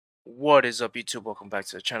What is up, YouTube? Welcome back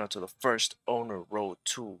to the channel, to the first owner road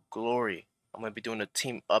to glory. I'm going to be doing a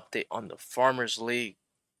team update on the Farmers League,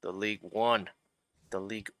 the League One, the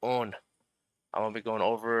League On. I'm going to be going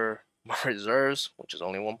over my reserves, which is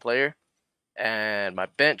only one player, and my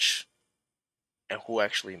bench, and who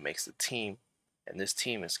actually makes the team. And this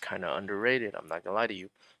team is kind of underrated, I'm not going to lie to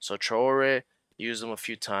you. So Traore, used him a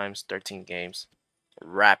few times, 13 games.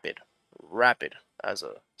 Rapid as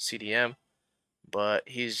a CDM, but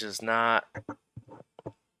he's not.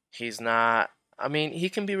 I mean, he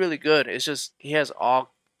can be really good. It's just he has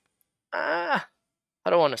all. Ah, I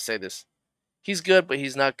don't want to say this. He's good, but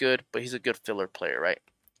he's not good. But he's a good filler player, right?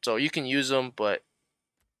 So you can use him, but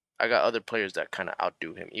I got other players that kind of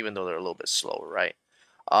outdo him, even though they're a little bit slower, right?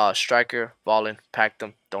 Striker, balling, packed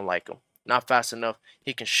him. Don't like him. Not fast enough.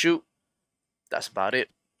 He can shoot. That's about it.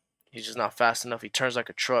 He's just not fast enough. He turns like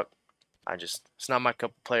a truck. It's not my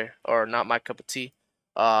cup of player, or not my cup of tea.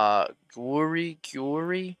 Guri,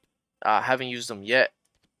 haven't used him yet.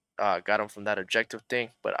 Got him from that objective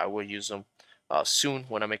thing, but I will use him soon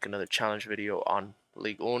when I make another challenge video on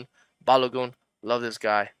League One. Balogun, love this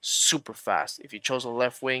guy, super fast. If you chose a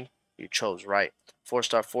left wing, you chose right.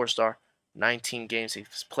 4-star, 4-star, 19 games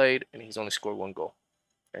he's played, and he's only scored 1 goal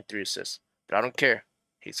and 3 assists. But I don't care.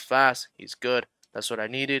 He's fast, he's good. That's what I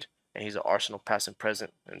needed, and he's an Arsenal passing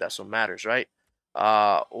present, and that's what matters, right?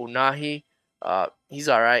 Unahi, he's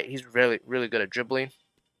all right. He's really good at dribbling.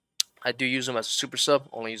 I do use him as a super sub,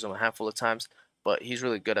 only use him a handful of times, but he's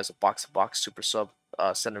really good as a box-to-box super sub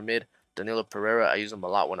center mid. Danilo Pereira, I used him a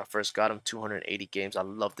lot when I first got him, 280 games. I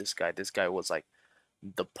love this guy. This guy was like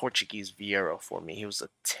the Portuguese Vieira for me. He was a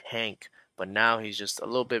tank, but now he's just a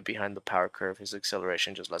little bit behind the power curve. His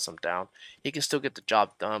acceleration just lets him down. He can still get the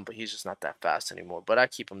job done, but he's just not that fast anymore. But I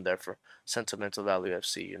keep him there for sentimental value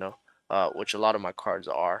FC, which a lot of my cards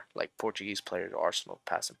are, like Portuguese players, Arsenal,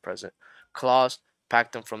 past and present. Claus,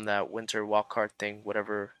 packed him from that winter walk card thing,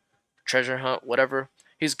 whatever, treasure hunt, whatever.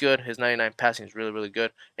 He's good. His 99 passing is really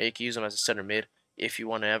good, and you can use him as a center mid if you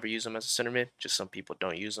want to ever use him as a center mid. Just some people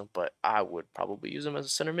don't use him, but I would probably use him as a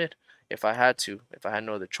center mid if I had to, if I had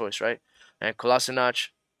no other choice, right? And Kolasinac,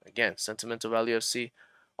 again, sentimental value FC,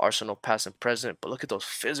 Arsenal past and present, but look at those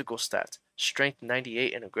physical stats. Strength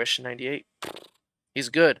 98 and aggression 98. He's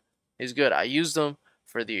good. He's good. I used him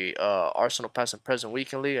for the Arsenal past and present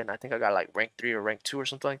weekend league, and I think I got like rank 3 or rank 2 or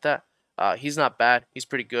something like that. He's not bad. He's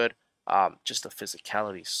pretty good. Just the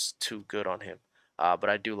physicality's too good on him. But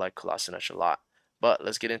I do like Kolasinac a lot. But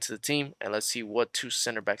let's get into the team, and let's see what two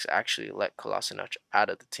center backs actually let Kolasinac out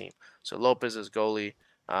of the team. So Lopez is goalie.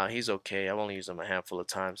 He's okay. I've only used him a handful of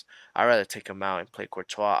times. I'd rather take him out and play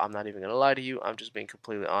Courtois. I'm not even going to lie to you. I'm just being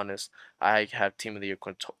completely honest. I have Team of the Year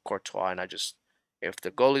Courtois, and if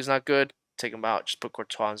the goalie's not good, take him out. Just put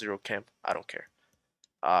Courtois on 0 chem. I don't care.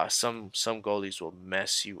 Some goalies will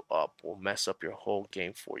mess you up, will mess up your whole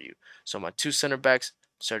game for you. So my two center backs,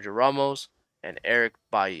 Sergio Ramos and Eric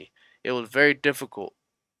Bailly. It was very difficult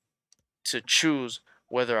to choose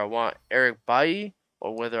whether I want Eric Bailly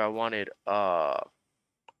or whether I wanted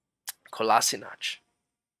Kolasinac.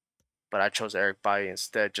 But I chose Eric Bailly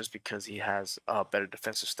instead just because he has better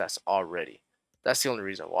defensive stats already. That's the only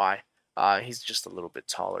reason why. He's just a little bit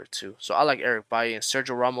taller too. So I like Eric Bailly, and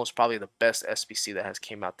Sergio Ramos, probably the best SBC that has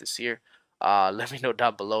came out this year. Let me know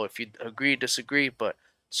down below if you agree, disagree, but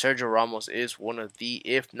Sergio Ramos is one of the,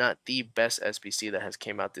 if not the best SBC that has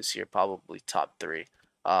came out this year, probably top 3.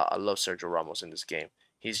 I love Sergio Ramos in this game.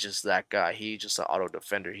 He's just that guy. He's just an auto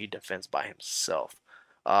defender. He defends by himself.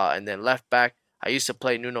 And then left back, I used to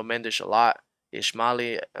play Nuno Mendes a lot.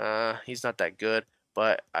 Ishmaeli, he's not that good,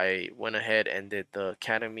 but I went ahead and did the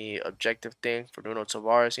academy objective thing for Nuno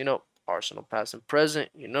Tavares. Arsenal past and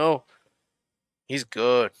present. He's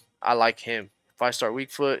good. I like him. 5-star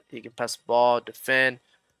weak foot. He can pass the ball, defend.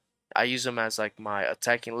 I use him as like my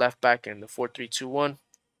attacking left back in the 4-3-2-1.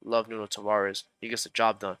 Love Nuno Tavares. He gets the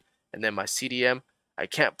job done. And then my CDM, I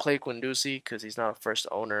can't play Quindusi because he's not a first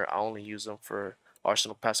owner. I only use him for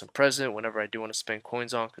Arsenal past and present whenever I do want to spend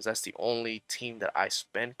coins on, because that's the only team that I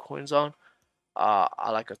spend coins on.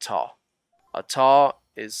 I like Atal. Atal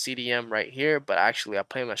is CDM right here, but actually I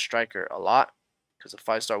play him as striker a lot because of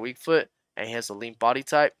 5-star weak foot, and he has a lean body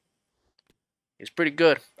type. He's pretty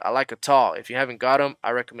good. I like Atal. If you haven't got him, I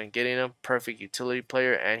recommend getting him. Perfect utility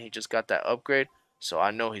player, and he just got that upgrade, so I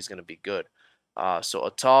know he's going to be good. So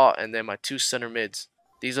Atal, and then my two center mids.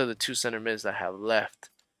 These are the two center mids that I have left.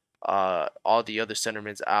 All the other center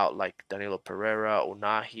mids out, like Danilo Pereira,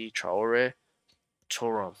 Unahi, Traore,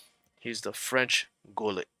 Thuram. He's the French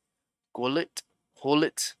Gullit. Gullit. How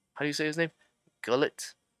do you say his name?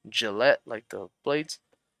 Gullit. Gillette, like the blades.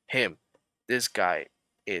 Him. This guy.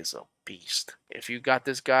 is a beast. If you got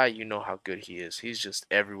this guy, you know how good he is. He's just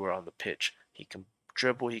everywhere on the pitch. He can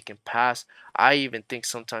dribble, he can pass. I even think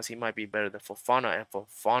sometimes he might be better than Fofana, and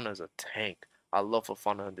Fofana is a tank. I love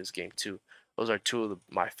Fofana in this game too. Those are two of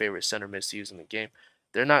my favorite center mids to use in the game.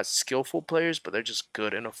 They're not skillful players, but they're just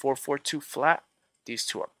good. In a 4-4-2 flat, these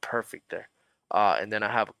two are perfect there. And then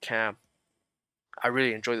I have a Cam. I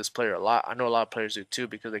really enjoy this player a lot. I know a lot of players do too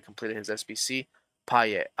because they completed his SBC.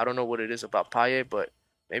 Payet. I don't know what it is about Payet, but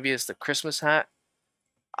maybe it's the Christmas hat.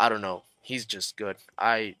 I don't know. He's just good.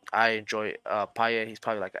 I enjoy Payet. He's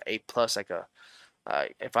probably like an A plus, like a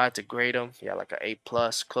if I had to grade him, yeah, like a A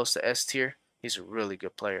plus, close to S tier. He's a really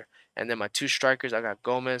good player. And then my two strikers, I got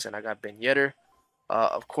Gomez and I got Ben Yedder.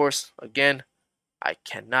 Of course, again, I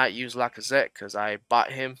cannot use Lacazette because I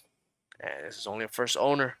bought him, and this is only a first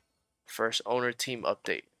owner team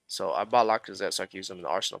update. So I bought Lacazette so I can use him in the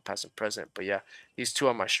Arsenal past and present. But yeah, these two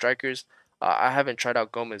are my strikers. I haven't tried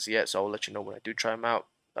out Gomez yet, so I'll let you know when I do try him out.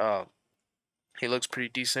 He looks pretty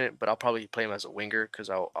decent, but I'll probably play him as a winger because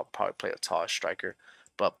I'll probably play a tall striker.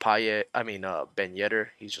 But Ben Yedder,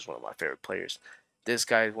 he's just one of my favorite players. This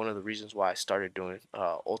guy is one of the reasons why I started doing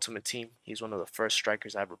Ultimate Team. He's one of the first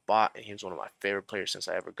strikers I ever bought, and he was one of my favorite players since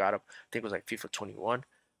I ever got him. I think it was like FIFA 21.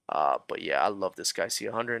 But yeah, I love this guy. See,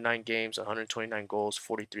 109 games, 129 goals,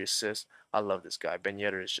 43 assists. I love this guy. Ben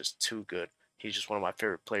Yedder is just too good. He's just one of my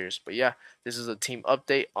favorite players. But yeah, this is a team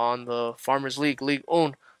update on the Farmers League, League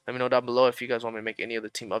One. Let me know down below if you guys want me to make any of the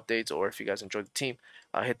team updates or if you guys enjoyed the team.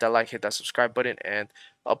 Hit that like, hit that subscribe button, and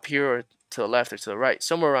up here or to the left or to the right,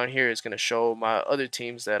 somewhere around here is going to show my other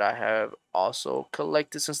teams that I have also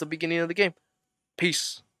collected since the beginning of the game.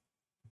 Peace.